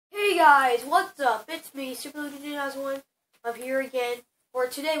guys, what's up? It's me, SuperLuigi2001. I'm here again. For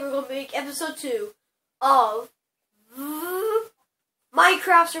today, we're going to make episode 2 of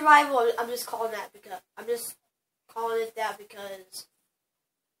Minecraft Survival. I'm just calling it that because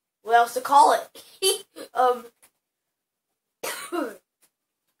what else to call it?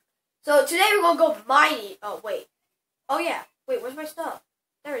 So today we're going to go mining. Oh wait, where's my stuff?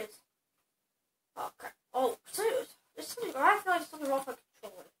 There it is. Oh crap. Oh, there's something. I feel like there's something wrong with my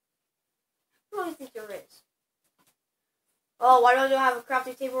controller. What do you think there is? Oh, why don't I have a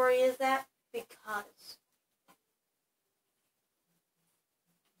crafting table where is that? Because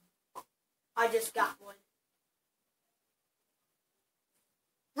I just got one.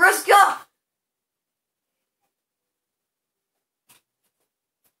 Let's go!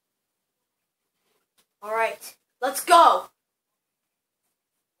 Alright, let's go!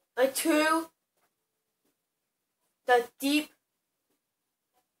 Into the deep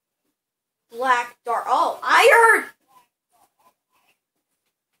black dark. Oh, iron!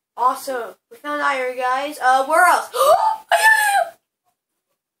 Awesome. We found iron, guys. Where else?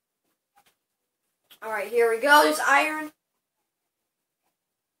 Alright, here we go. There's iron.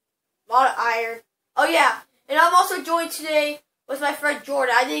 A lot of iron. Oh, yeah. And I'm also joined today with my friend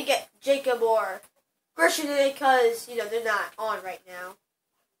Jordan. I didn't get Jacob or Christian today because, you know, they're not on right now.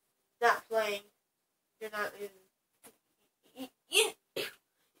 Not playing. They're not in.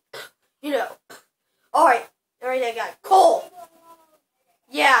 You know. Alright. Alright, I got coal.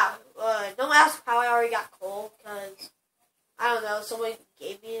 Yeah. Don't ask how I already got coal, because, I don't know, somebody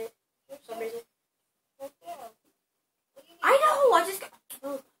gave me it for some reason. I know, I just got...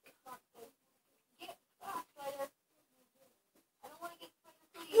 Oh.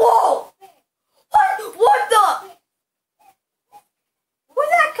 Whoa! What the? Where'd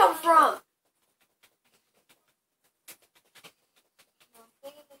that come from?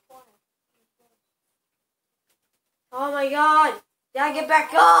 Oh my god! Gotta get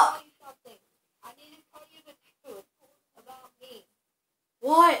back up! I need to tell you the truth about me.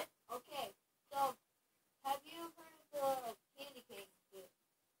 What? Okay, so have you heard of the candy cane?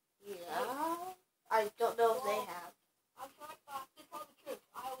 Yeah. I don't know if they have. I'm trying to tell the truth.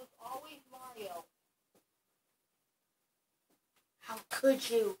 I was always Mario. How could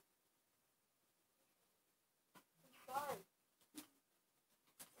you? I'm sorry.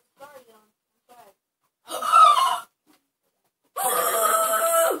 I'm sorry, Young. I'm sorry.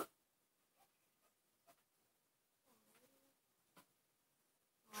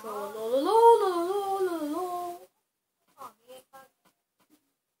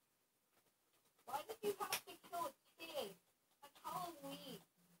 Why did you have to kill a kid? That's Halloween.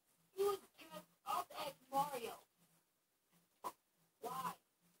 He was dressed up as Mario. Why?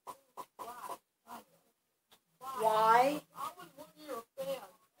 Why? I was one of your fans.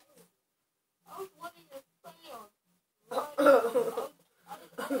 I was one of your fans. I was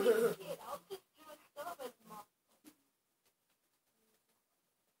always a kid. I was just dressed up as Mario.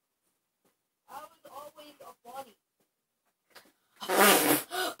 I was always a bunny.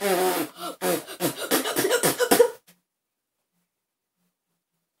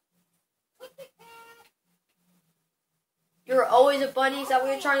 You're always a bunny, is that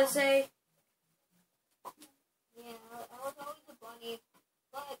what you're trying to say? Yeah, I was always a bunny.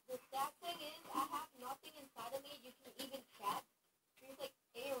 But the sad thing is, I have nothing inside of me. You can even chat. There's like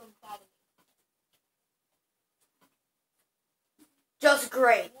air inside of me. Just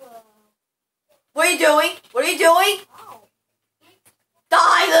great. Whoa. What are you doing? What are you doing? Ow.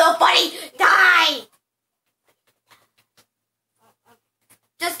 Die, little bunny! Die!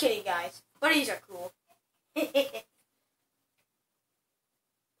 Just kidding, guys. Bunnies are cool.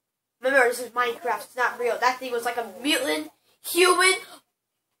 Remember, this is Minecraft. It's not real. That thing was like a mutant, human,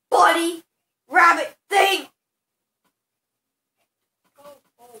 bunny, rabbit thing.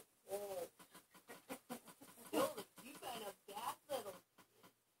 You got a bad little kid.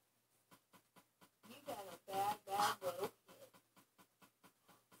 You got a bad little kid.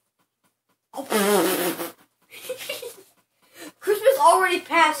 Oh. Christmas already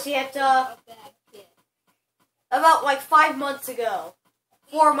passed yet, A bad kid. about like 5 months ago.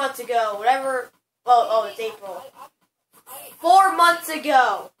 4 months ago, whatever. Oh, it's April. 4 months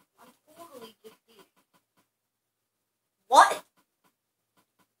ago. I'm totally deceived. What?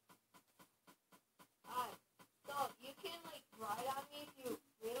 So you can like ride on me if you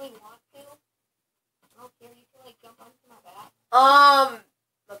really want to. I don't care. You can like jump onto my back.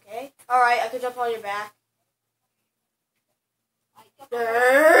 Okay. Alright, I can jump on your back. I jump on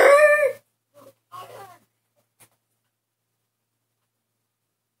iron.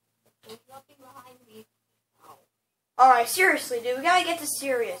 There's nothing behind me. Alright, seriously, dude. We gotta get this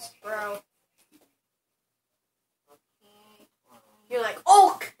serious, bro. You're like,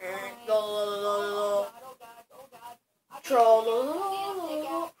 okay. Oh God.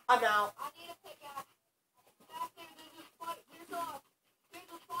 Troll. I'm out. I need a pickaxe. Back there, there's a spider. There's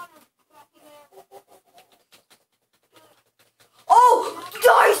a spider back in there. Oh,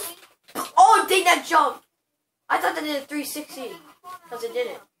 nice! Oh, dang that jump. I thought that did a 360. Because it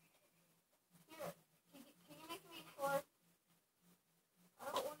didn't. Here, can you make me short? I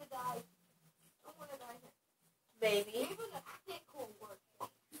don't want to die. Here. Maybe. Even a stick will work.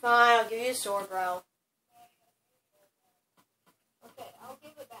 Fine, I'll give you a sword, bro. Okay, I'll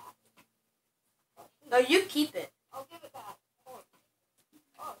give it back. No, you keep it. I'll give it back. Oh.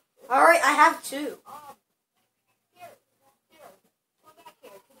 Alright, I have two. Here. Come back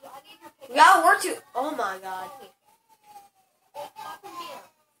here. 'Cause I need your pickaxe. We gotta work to. Oh my god. It's up in here.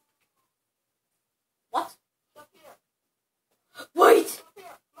 What? It's up here. Wait! It's up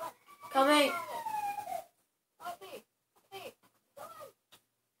here. Come on. Coming. Help me.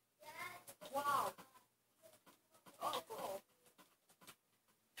 Wow. Oh, cool.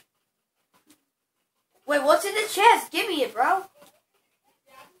 Wait, what's in the chest? Give me it, bro.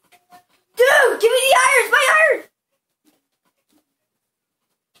 Dude, give me the iron! It's my iron!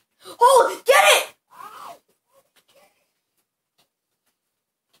 Oh, get it! Ow!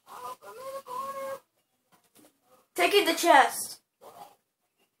 Oh, I'm in the corner. Taking the chest.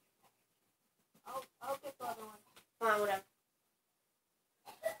 I'll get the other one. Fine, whatever.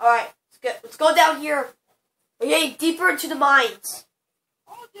 Alright, let's go down here. We're getting deeper into the mines.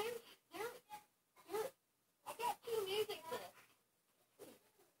 Oh, there. I got 2 music discs.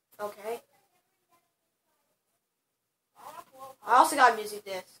 Okay. Well, I also got a music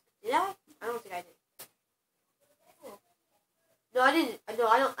disc. Did I? I don't think I did. No, I didn't. No,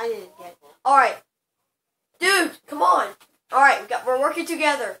 I didn't get it. Alright. Dude, come on. Alright, we're working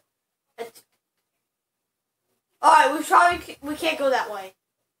together. Alright, we can't go that way.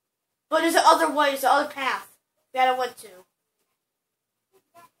 But there's the other way, there's the other path that I went to.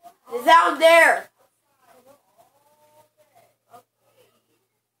 It's down there.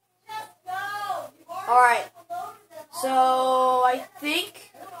 Alright. So, I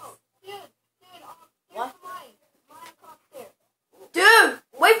think... What? Dude,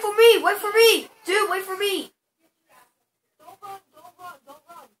 wait for me! Wait for me! Dude, wait for me! Don't run.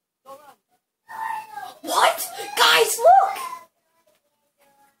 What? Guys, look!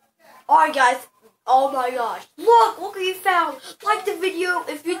 Alright, guys. Oh my gosh. Look what we found. Like the video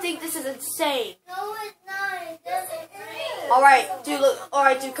if you think this is insane. No, it's not. It doesn't. Alright, dude, look.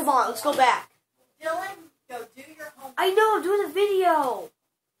 Alright, dude, come on. Let's go back. Dylan, go do your homework. I know, I'm doing a video.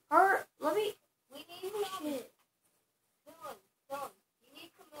 Let me... We need some. Shit. Dylan, you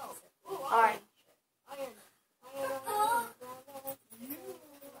need some milk. Ooh, Alright. Iron.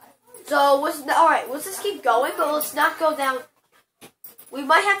 So, alright, let's just keep going, but let's not go down. We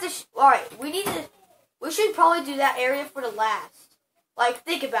might have to... Alright, we should probably do that area for the last. Like,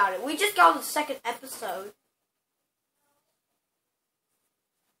 think about it. We just got on the second episode.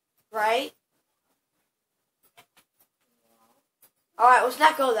 Right? Alright, let's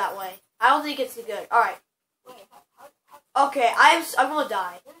not go that way. I don't think it's good. Alright. Okay, I'm gonna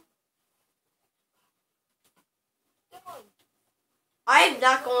die. I am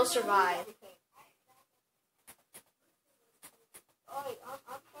not gonna survive. Alright,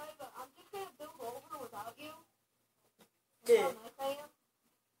 I'm just gonna build over without you. Dude.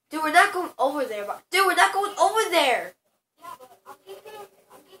 Dude, we're not going over there. Dude, we're not going over there. Yeah, but I'm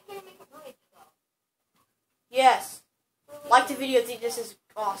just gonna make a bridge though. Yes. Like the video, I think this is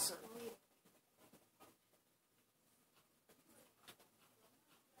awesome.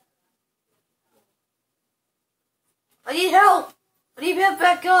 I need help. I need help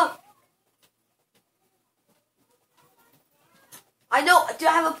back up. I know. Do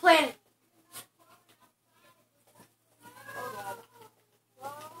I have a plan?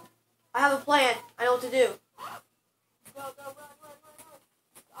 I have a plan. I know what to do. Go, run.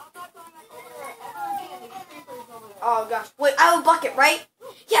 I'm not going back over there ever again. There's creepers over there. Oh gosh. Wait, I have a bucket, right?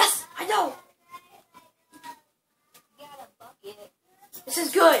 Yes, I know. You got a bucket. This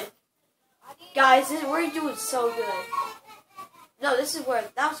is good. Guys, we're doing so good. No, that's where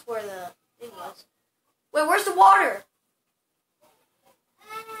the thing was. Wait, where's the water?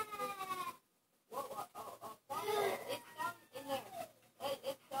 What? Oh, it's down in there.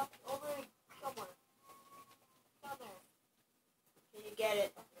 It's up over somewhere. Down there. Can you get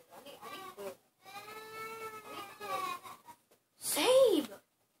it? I need food. Same.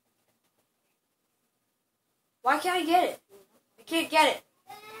 Why can't I get it? I can't get it.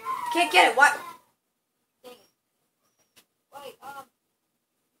 I can't get it. What? Dang it.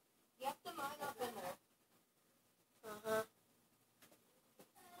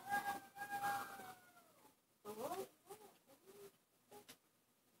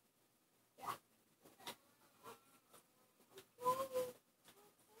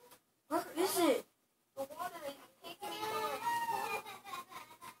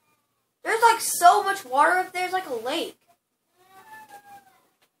 much water up there? It's like a lake.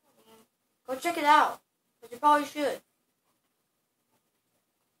 Go check it out. But you probably should.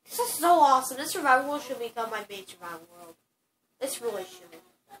 This is so awesome. This survival world should become my main survival world. This really should.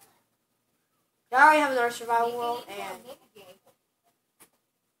 I already have another survival world, and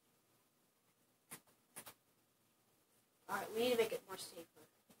alright, we need to make it more safer.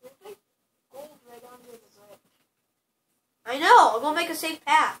 I know. I'm gonna make a safe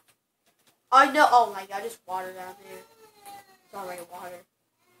path. I know. Oh my god, just water down there. It's already water.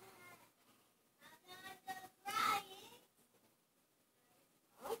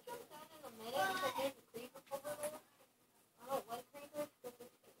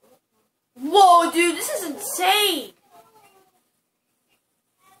 Whoa, dude, this is insane.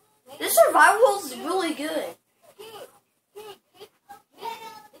 This survival world is really good.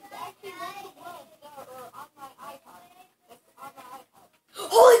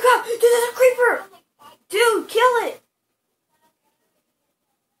 Holy crap! Dude, there's a creeper! Dude, kill it!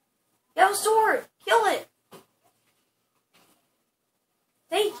 You have a sword! Kill it!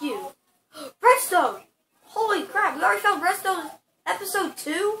 Thank you! Redstone! Holy crap, we already found redstone in episode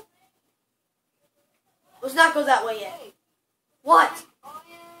 2? Let's not go that way yet. What?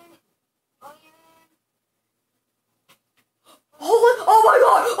 Holy, oh my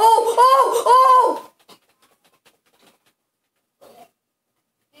god! Oh!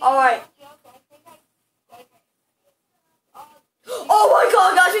 Alright. Oh my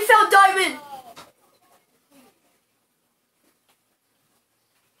god, guys, we found diamond!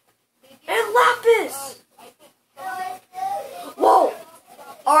 And lapis! Whoa!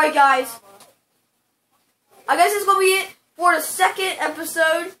 Alright, guys. I guess it's gonna be it for the second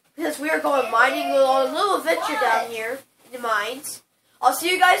episode, because we are going mining on a little adventure down here in the mines. I'll see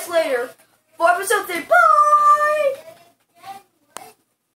you guys later for episode 3. Bye!